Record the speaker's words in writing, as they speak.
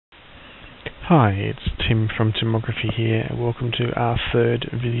Hi, it's Tim from Timography here, and welcome to our third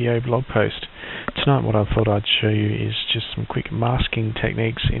video blog post. Tonight what I thought I'd show you is just some quick masking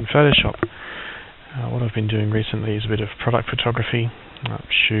techniques in Photoshop. What I've been doing recently is a bit of product photography,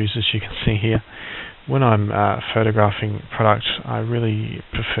 shoes as you can see here. When I'm photographing product, I really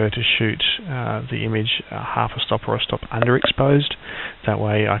prefer to shoot the image half a stop or a stop underexposed. That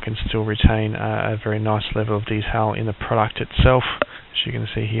way I can still retain a very nice level of detail in the product itself. As you can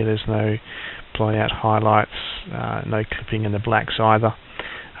see here, there's no blown out highlights, no clipping in the blacks either.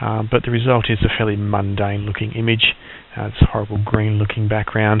 But the result is a fairly mundane looking image. It's a horrible green looking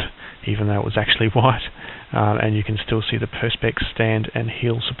background, even though it was actually white. And you can still see the perspex stand and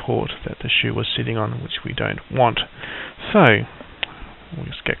heel support that the shoe was sitting on, which we don't want. So, we'll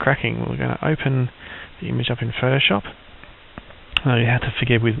just get cracking. We're going to open the image up in Photoshop. You have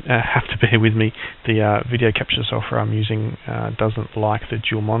to bear with me. The video capture software I'm using doesn't like the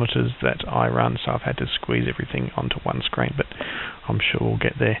dual monitors that I run, so I've had to squeeze everything onto one screen, but I'm sure we'll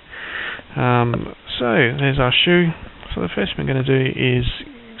get there. So there's our shoe. So the first thing I'm going to do is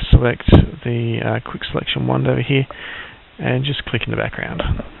select the quick selection wand over here and just click in the background.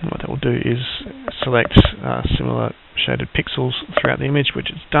 And what that will do is select similar shaded pixels throughout the image, which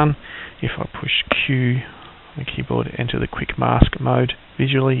it's done. If I push Q on the keyboard, enter the quick mask mode,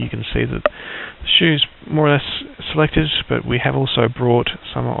 visually you can see that the shoe's more or less selected, but we have also brought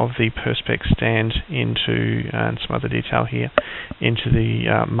some of the perspex stand into, and some other detail here, into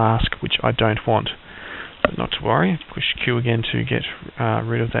the mask, which I don't want. But not to worry, push Q again to get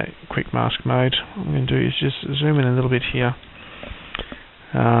rid of that quick mask mode. What I'm going to do is just zoom in a little bit here,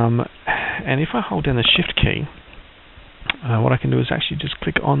 and if I hold down the Shift key, what I can do is actually just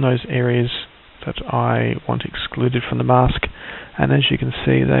click on those areas that I want excluded from the mask, and as you can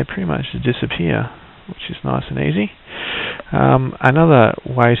see they pretty much disappear, which is nice and easy. Another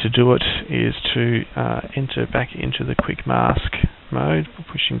way to do it is to enter back into the quick mask mode by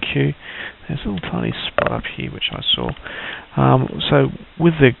pushing Q. There's a little tiny spot up here which I saw. So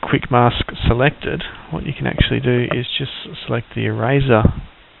with the quick mask selected, what you can actually do is just select the eraser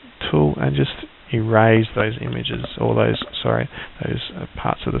tool and just erase those images, or those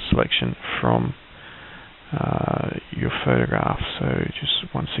parts of the selection from your photograph. So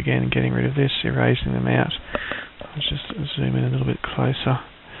just once again getting rid of this, erasing them out. I'll just zoom in a little bit closer,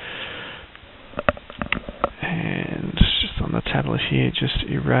 and just on the tablet here, just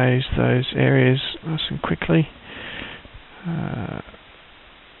erase those areas nice and quickly.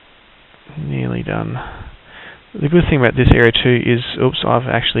 Nearly done. The good thing about this area too is, I've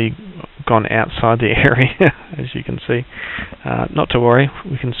actually gone outside the area, as you can see. Not to worry,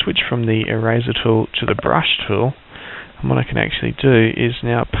 we can switch from the eraser tool to the brush tool, and what I can actually do is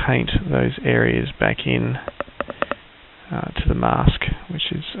now paint those areas back in to the mask,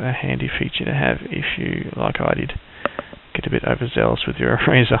 which is a handy feature to have if you, like I did, get a bit overzealous with your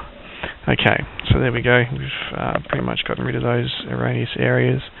eraser. Okay, so there we go. We've pretty much gotten rid of those erroneous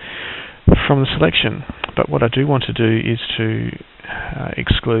areas from the selection. But what I do want to do is to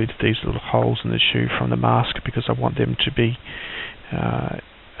exclude these little holes in the shoe from the mask, because I want them to be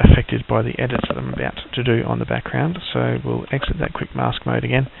affected by the edits that I'm about to do on the background. So we'll exit that quick mask mode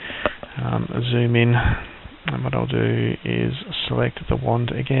again, zoom in, and what I'll do is select the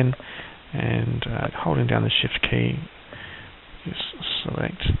wand again, and holding down the Shift key, just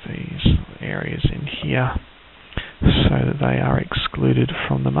select these areas in here so that they are excluded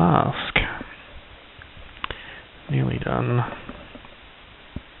from the mask. Nearly done.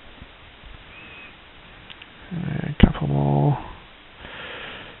 A couple more,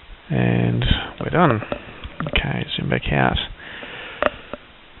 and we're done. Okay, zoom back out.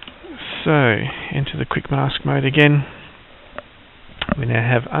 So, enter the quick mask mode again. We now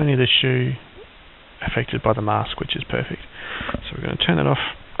have only the shoe affected by the mask, which is perfect. So we're going to turn it off,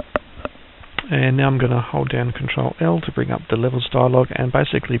 and now I'm going to hold down Control L to bring up the levels dialog and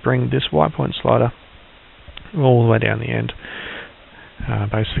basically bring this white point slider all the way down the end.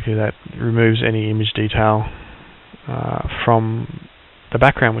 Basically that removes any image detail from the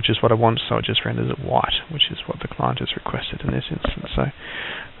background, which is what I want, so it just renders it white, which is what the client has requested in this instance. So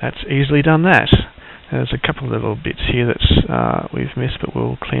that's easily done that. There's a couple of little bits here that we've missed, but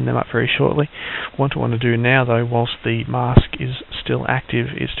we'll clean them up very shortly. What I want to do now though, whilst the mask is still active,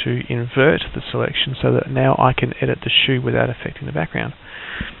 is to invert the selection so that now I can edit the shoe without affecting the background.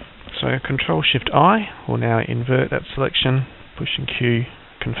 So Control Shift I will now invert that selection. Pushing Q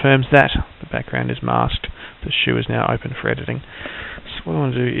confirms that the background is masked. The shoe is now open for editing. So what I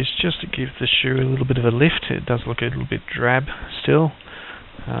want to do is just to give the shoe a little bit of a lift. It does look a little bit drab still.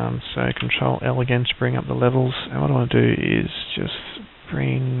 So Control L again to bring up the levels. And what I want to do is just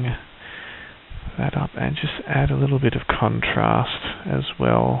bring that up and just add a little bit of contrast as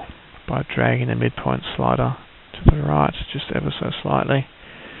well by dragging the midpoint slider to the right just ever so slightly.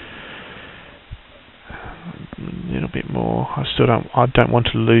 A little bit more. I don't want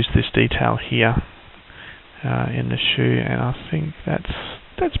to lose this detail here in the shoe, and I think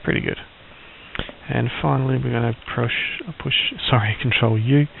that's pretty good. And finally, we're going to Control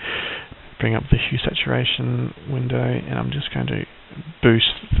U, bring up the hue saturation window, and I'm just going to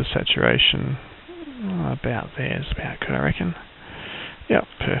boost the saturation about there. Is about good, I reckon. Yep,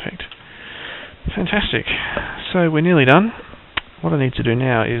 perfect. Fantastic. So we're nearly done. What I need to do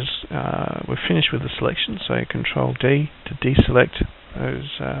now is we're finished with the selection, so Control D to deselect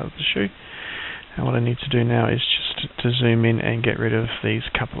the shoe. And what I need to do now is just to zoom in and get rid of these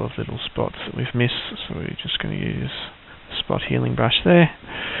couple of little spots that we've missed. So we're just going to use the spot healing brush there.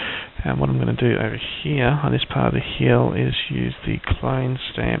 And what I'm going to do over here on this part of the heel is use the clone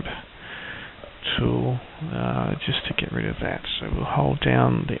stamp tool just to get rid of that. So we'll hold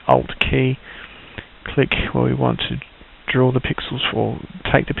down the Alt key, click where we want to draw the pixels or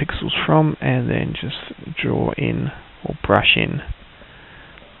take the pixels from, and then just draw in or brush in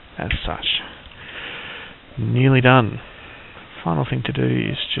as such. Nearly done. Final thing to do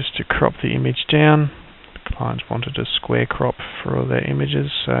is just to crop the image down. The clients wanted a square crop for all their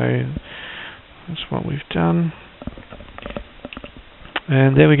images, so that's what we've done.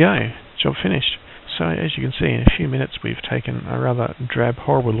 And there we go, job finished. So as you can see, in a few minutes we've taken a rather drab,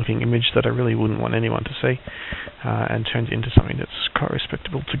 horrible looking image that I really wouldn't want anyone to see and turned it into something that's quite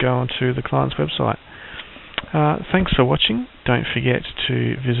respectable to go onto the client's website. Thanks for watching. Don't forget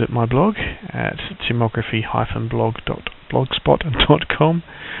to visit my blog at timography-blog.blogspot.com.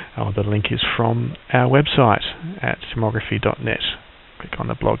 The link is from our website at timography.net. Click on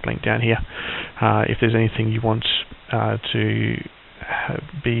the blog link down here. If there's anything you want to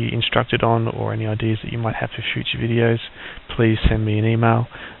be instructed on, or any ideas that you might have for future videos, please send me an email,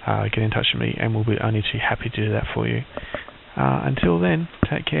 get in touch with me, and we'll be only too happy to do that for you. Until then,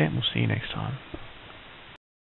 take care, and we'll see you next time.